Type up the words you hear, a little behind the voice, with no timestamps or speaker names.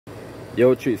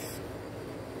Yo, Trice.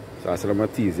 So I said I'm gonna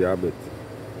tease you a bit.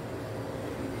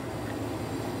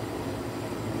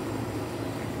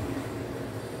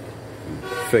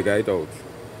 Figure it out.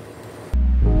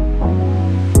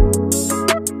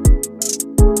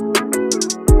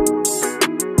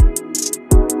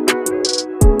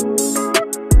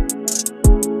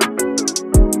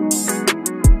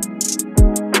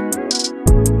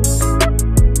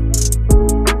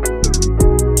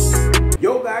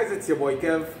 Yo guys, it's your boy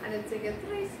Kev. And it's again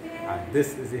Trice here. And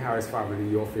this is the Harris family,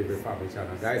 your favorite family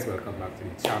channel. Guys, welcome back to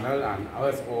the channel. And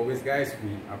as always guys,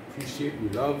 we appreciate, we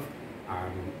love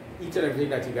each and everything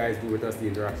that you guys do with us, the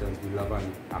interactions. We love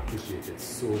and appreciate it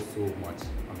so much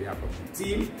on behalf of the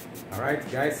team. Alright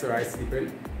guys, so I'm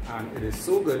sleeping and it is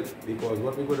so good because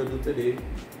what we're going to do today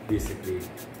basically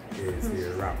is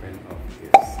the wrapping of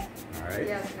gifts. Alright?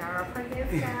 Yes, now wrapping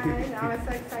gifts guys. I'm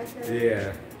so excited.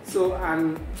 Yeah. So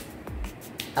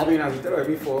I mean, as we told her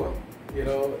before, you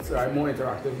know, so I'm more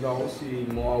interactive now, she's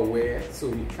more aware, so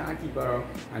we can't keep her around.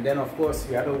 And then of course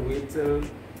we had to wait till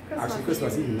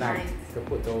Christmas Eve night to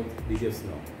put out the gifts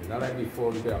now. It's not like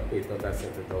before we could have paid out and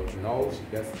set it out. Now she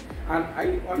gets, and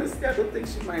I honestly I don't think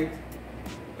she might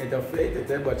interfere with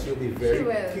it, but she'll be very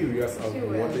curious of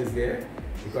what is there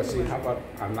because she'll have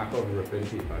a knack of ripping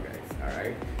paper, guys.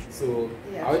 Alright? So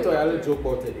yeah, I will tell you a little joke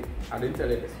about today. I didn't tell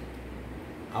you this.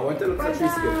 I went to look for Trice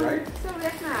gift, right? So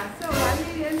yes now, so why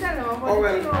didn't tell them about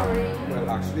the Flooring? Well,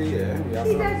 actually, yeah. We have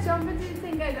He just jumped into the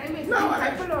thing, guys. I made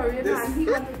my Flooring and he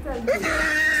wanted to tell me.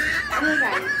 Anyway,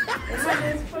 guys, it's not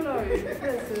this Flooring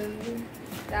person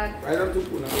that right on to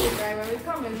Puna. right, when we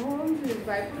coming home to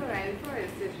buy Flooring for a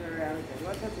station around.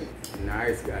 What is it?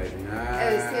 Nice, guys.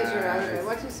 Nice. Station around.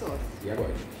 What's your sauce? Yeah,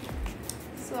 boy.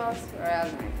 Sauce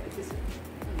around.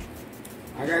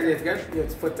 I guys,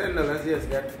 it's for $10, you just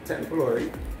get 10 Flooring,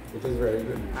 which is very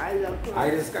good. I love Flooring. I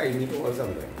just got need all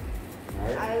something.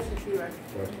 Right? I also feel like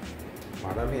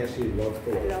Madam here, she loves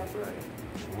Flooring. I love Flooring.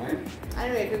 Right?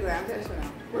 Anyway, good I'm testing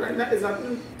now. Well, that is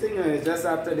nothing thing. It's just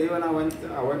that today when I went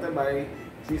to buy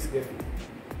Trice gift.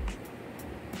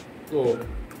 So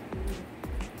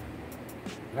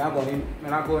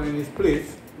when I go in this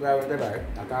place where I went to buy,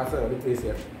 I can't sell the place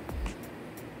yet.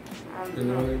 You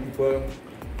know, people,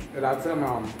 that's some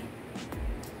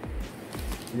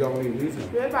young ladies.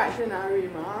 You're back to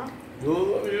Narima.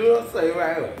 You say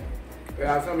right. There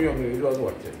are some young ladies who was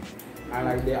watching. And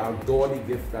like they adore the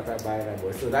gifts that I buy that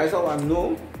boy. So that's how I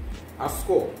know I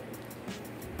score.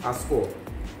 I score.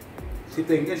 She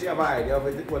thinking she have an idea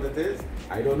of what it is.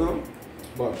 I don't know.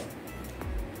 But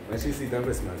when she sees the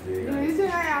Christmas Day. You know you say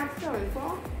I asked her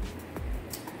before?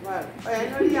 Well, I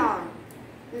know the yarn.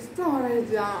 The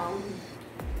storage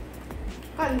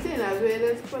containers where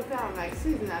they put down like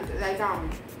seasonal, like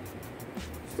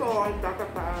storage back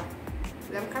up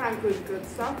them kind of good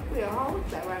stuff for your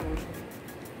house. Like why not?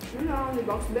 You know, the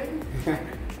box big.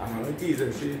 I'm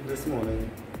teasing she this morning.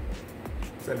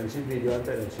 Sending she video and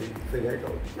telling she figure it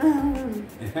out.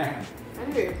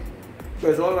 Anyway. So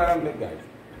it's all around good guys.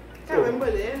 I can't remember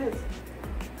the end.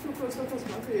 Too close to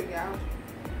Christmas for you guys.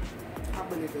 I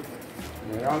believe it.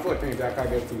 Yeah, unfortunately I can't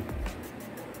get to.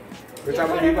 Which I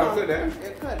believe I could then.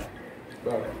 You could.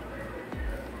 But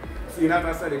so you're not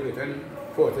gonna celebrate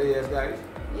 40 years guys?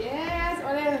 Yes,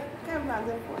 or they come back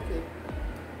to 40.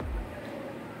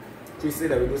 She said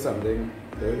that we do something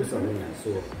nice.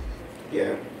 So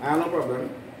yeah, I have no problem.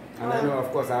 And I know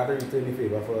of course I have to return the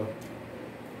favor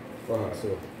for her.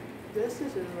 So this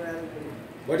is irrelevant.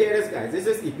 but here it is guys, this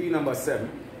is EP number 7,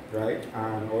 right?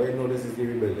 And all you know this is the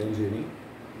rebuilding journey.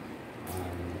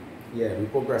 Yeah, we're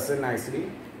progressing nicely.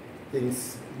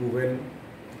 Things moving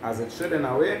as it should in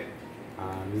a way.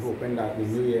 And we're hoping that the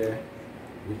new year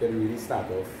we can really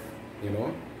start off, you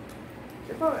know.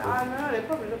 I don't know, they're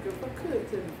probably looking for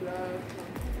curtains, no,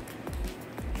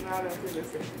 I don't think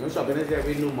that's it. No shopping is there,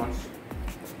 we do much.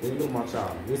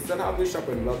 We still have the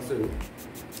shopping vlogs to do.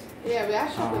 Yeah, we are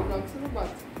shopping vlogs too, but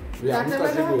we haven't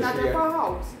touched the grocery yet. Not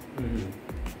house.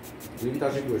 We didn't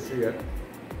touch the grocery yet.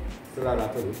 Still have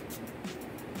that to do.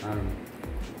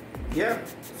 Yeah,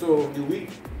 so the week,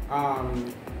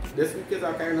 this week is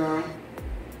a kind of,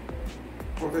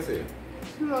 what to say?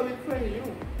 Slow week for you.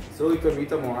 So we could meet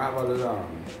tomorrow, have a little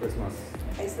Christmas.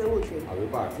 I still working. Have a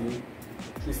party.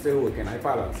 She's still working, I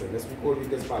balance it. This whole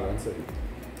week is balancing.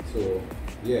 So,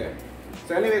 yeah.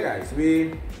 So anyway guys,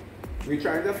 we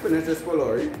trying to finish this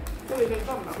Flooring. So we can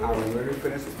come back. And when we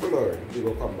finish this Flooring, we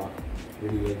will come back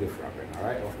with the gift wrapping,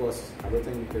 alright? Of course, I don't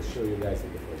think we can show you guys the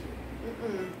gift wrapping.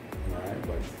 Alright,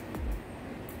 but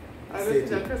stay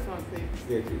tuned.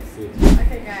 Stay tuned.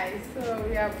 Okay guys, so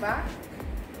we are back.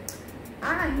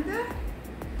 And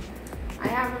I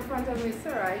have in front of me,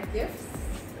 sir, gifts.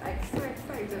 I'm so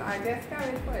excited. I just can't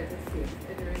wait for it to see.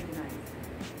 It's really nice.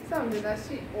 Something that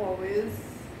she always,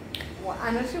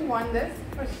 I know she wants this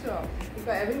for sure. Because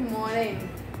every morning,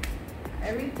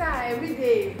 every time, every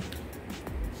day,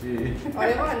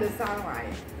 I don't understand why.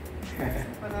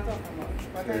 What I'm talking about.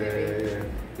 But anyway.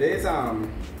 There's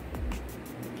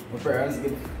my parents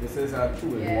give this is a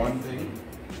 2-in-1 thing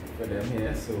for them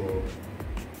here, so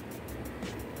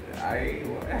I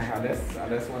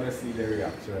just want to see the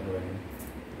reaction when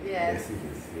they see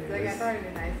this. So it's a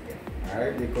really nice gift.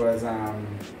 Alright, because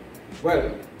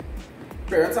well,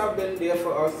 parents have been there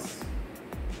for us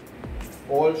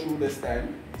all through this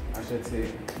time, I should say.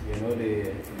 You know,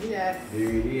 they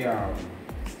really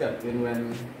stepped in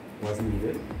when was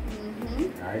needed.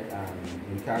 Right, and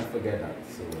we can't forget that.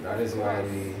 So that is why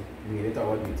we made it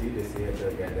our duty this year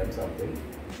to get them something.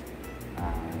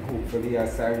 And hopefully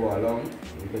as time go along,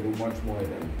 we can do much more with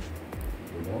them.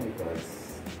 You know,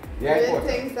 because they are important.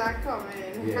 Things are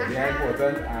coming. Yeah, they are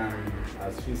important, and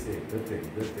as she said, good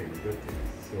things.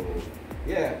 So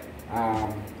yeah,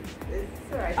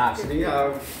 actually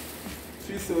have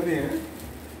Trice on here,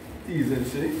 teasing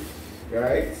she,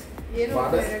 right? You know,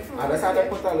 but I just had to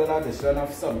put a little addition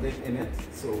of something in it,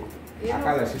 so I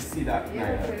can let you see that.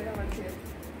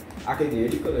 I can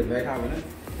get you could like having it.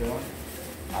 You know?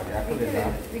 I put it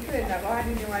down. We could have never had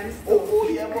anyone in store. Oh,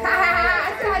 yeah, boy. I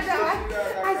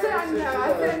said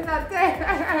nothing.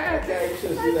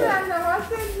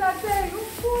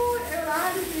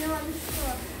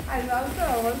 I love so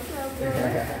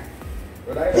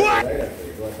But I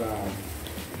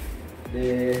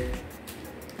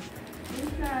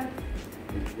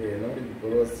but you know, the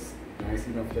people was nice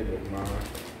enough to get a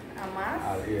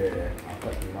mask? Yeah, a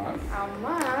cotton mask. A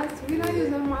mask? We don't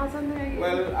use a mask on there.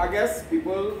 Well, I guess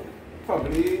people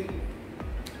probably.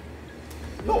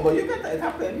 No, but you get it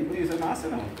happen. People use a mask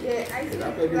now. Yeah, I see.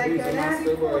 Like people use a mask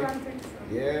so.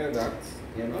 Yeah, that's,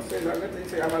 you know, so that thing,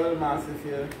 so you have a little mask if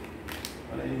you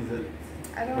want to use it.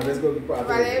 I don't but let's go be part of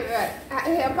it.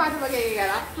 Here, part of it, you get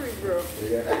that free, bro.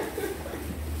 Yeah.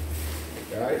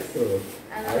 Right, so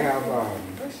I have no,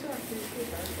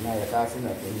 you're passing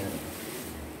nothing here.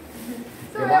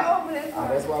 So we're open it.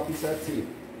 That's what piece of tea.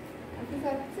 A piece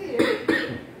of tea?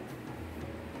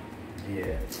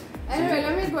 Yeah. Anyway,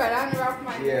 let me go ahead and wrap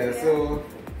my so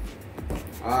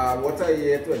what a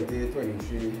year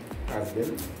 2023 has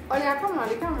been. Oh yeah, come on,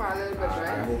 the camera a little bit, right?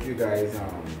 I hope you guys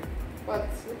but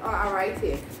alright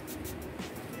here.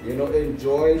 You know,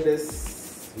 enjoy this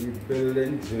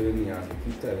rebuilding journey, as we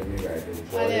keep telling you guys.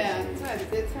 Enjoy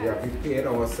it. We are prepared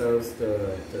ourselves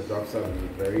to drop some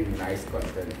very nice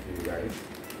content for you guys.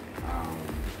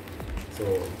 So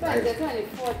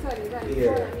 2024, 2024,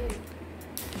 yeah. I mean.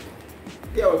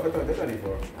 Yeah, we're for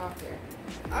 2024. Okay.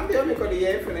 And beyond because the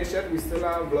year finished yet, we still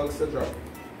have vlogs to drop.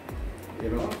 You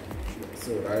know?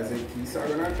 So that is a key. So I'm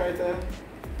gonna try to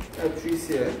help Trice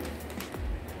here.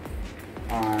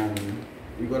 And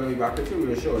we're gonna be back with you.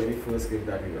 We'll show you the first gift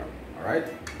that we wrap. Alright?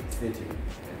 Stay tuned.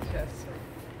 Yes, sir.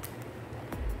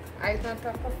 I'm not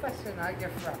a professional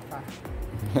gift wrapper.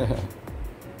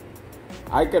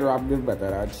 I can wrap this better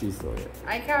than Trice.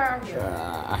 I can wrap it.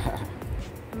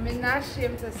 I'm not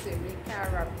ashamed to say we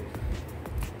can wrap it.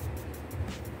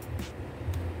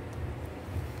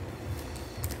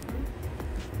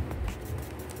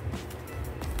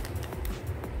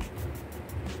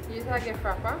 Use a gift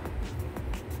wrapper?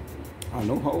 I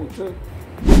know how to.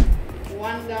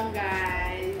 One down,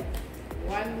 guys.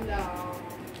 One down.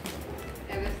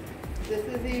 And this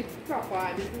is the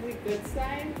proper, this is the good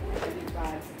side or the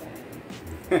bad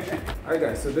side? Alright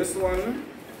guys, so this one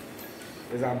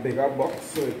is a bigger box,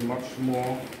 so it's much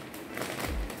more,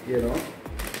 you know,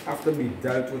 have to be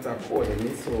dealt with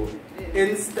accordingly. So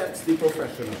in steps the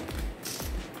professional.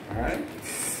 Alright?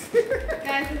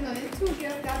 Guys, there's only 2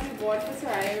 gifts that we bought for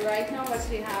Soraya right now, but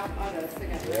she have others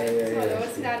together. So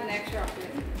let's see that next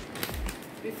chocolate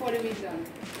before the week done.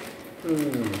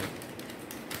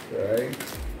 Okay.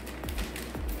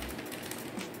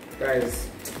 Guys,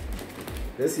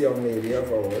 this young lady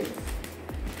of ours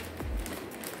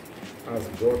has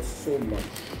brought so much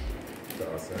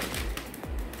to us.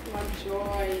 What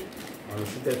joy.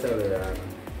 Honestly, to tell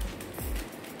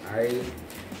you,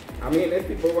 I mean, if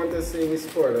people want to say we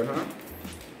spoiled it, huh?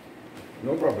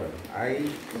 No problem. I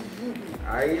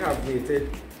have waited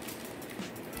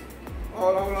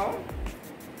all along.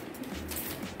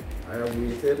 I have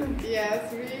waited.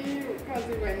 Yes, because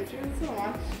we went through so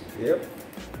much. Yep.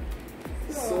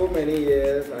 So many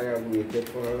years I have waited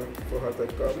for her to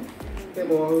come.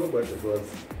 Came on, but it was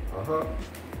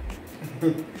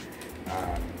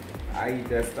and I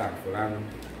just thankful. And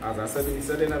as I said, we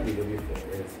said in a video before,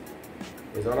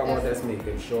 it's all about just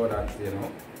making sure that, you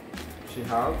know, she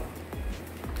have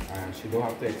and she don't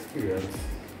have to experience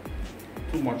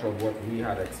too much of what we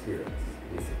had experienced,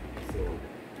 basically. So,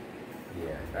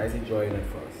 yeah, that is enjoying it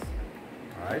first.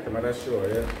 Alright, I'm gonna show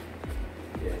you.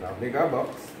 Yeah, now bigger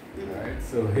box. Alright,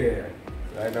 so yeah,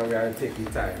 right now we are taking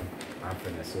time and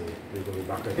finish, so we're gonna be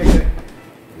back again.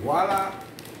 Voila!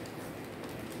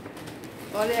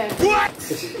 Oh, yeah. What?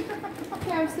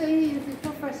 I'm saying he's a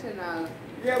professional.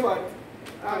 Yeah, but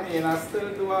I mean, I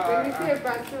still do when you say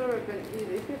back to ribbon,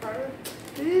 easy paper.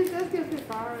 Please just give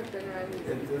paper ribbon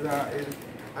right.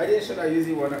 I just should have used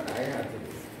the one I had to do.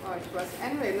 Oh, it was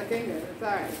anyway looking good. It's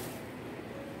alright.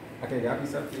 Okay, got me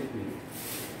some tape,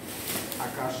 please. I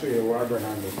can't show you what I'm going to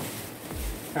do.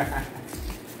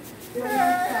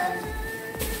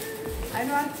 I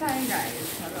know I'm trying,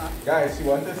 guys. Guys, you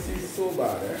want to see so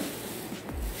bad, eh?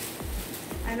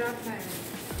 I know I'm trying.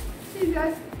 She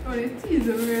just only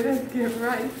teasing me. Let's get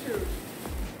right through.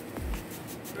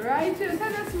 Right through. So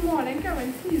this morning,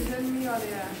 Kevin teasing me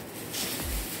earlier.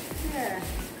 Yeah.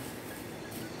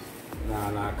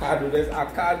 Nah, I can't do this. I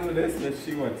can't do this if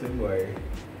she wants it, boy.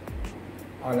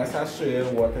 Unless I show you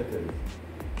what it is.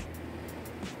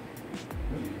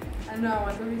 I know, I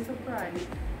want to be surprised.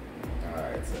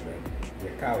 Alright, so then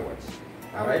you can't watch.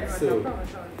 Alright, so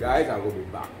guys, I will be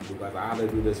back because I have to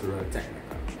do this real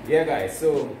technical. Yeah, guys,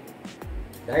 so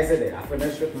guys, I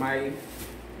finished with my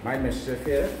mischief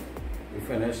here. We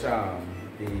finished the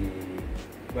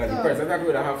present that we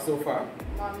would have so far.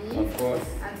 Mommy, of course,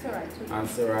 and Sarai too. And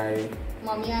Sarai.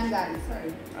 Mommy and Daddy,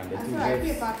 sorry. And the and two Sarai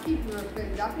gifts. paper keep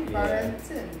ripping, that paper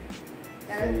written.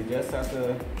 So we just have to,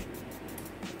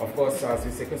 of course, as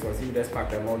we say Christmas, we just pack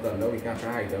them out and now we can't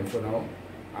hide them for now.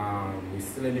 We're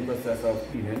still in the process of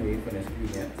cleaning, we finished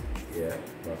cleaning it. Yeah,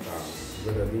 but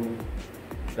we're gonna do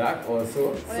that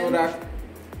also so that,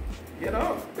 you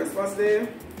know, Christmas Day,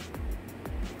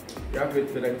 you have to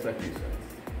fill expectations.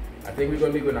 I think we're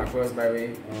going to be going across by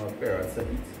way parents to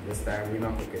eat. This time we're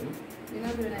not cooking. We're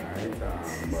not doing anything.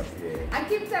 Right, but yeah. I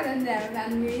keep telling them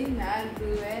that we're not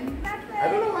doing nothing. I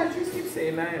don't know why you keep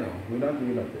saying that, you know. We're not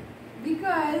doing nothing.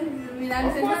 Because we're not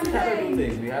doing nothing. Of course we have to do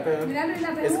things. We have to, we're not doing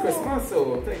nothing. It's Christmas,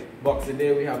 so think Boxing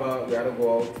Day we have to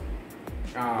go out.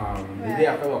 The day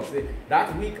after Boxing Day.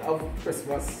 That week of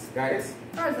Christmas, guys.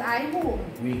 Because I'm home.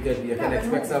 You can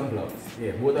expect some vlogs.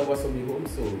 Yeah, both of us will be home,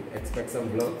 so expect some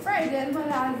vlogs. Friday is my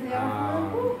last day.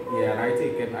 Yeah,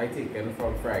 and I taken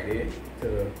from Friday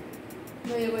to.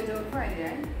 No, you're going to do Friday,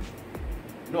 right?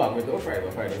 No, I'm going to do Friday,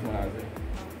 but Friday is my last day.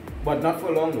 But not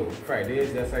for long though. Friday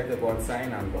is just like to go and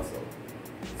sign and bust out.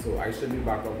 So I should be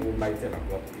back up home by 10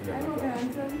 o'clock, 11 o'clock.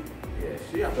 Yeah,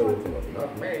 she have to go to work,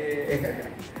 not me.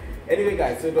 Anyway,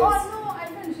 guys, so those. Oh no, I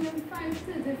mentioned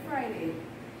 5:30 Friday.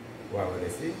 Wow,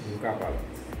 let's see. You can't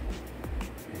balance.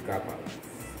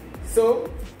 So,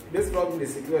 this vlog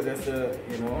basically was just to,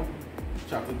 you know,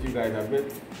 chat with you guys a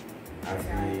bit as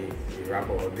we wrap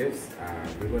our gifts.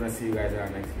 And we're going to see you guys in our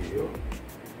next video.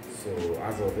 So,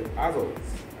 as always,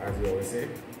 as we always say,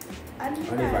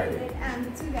 undivided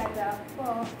and together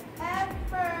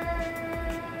forever.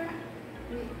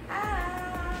 We are.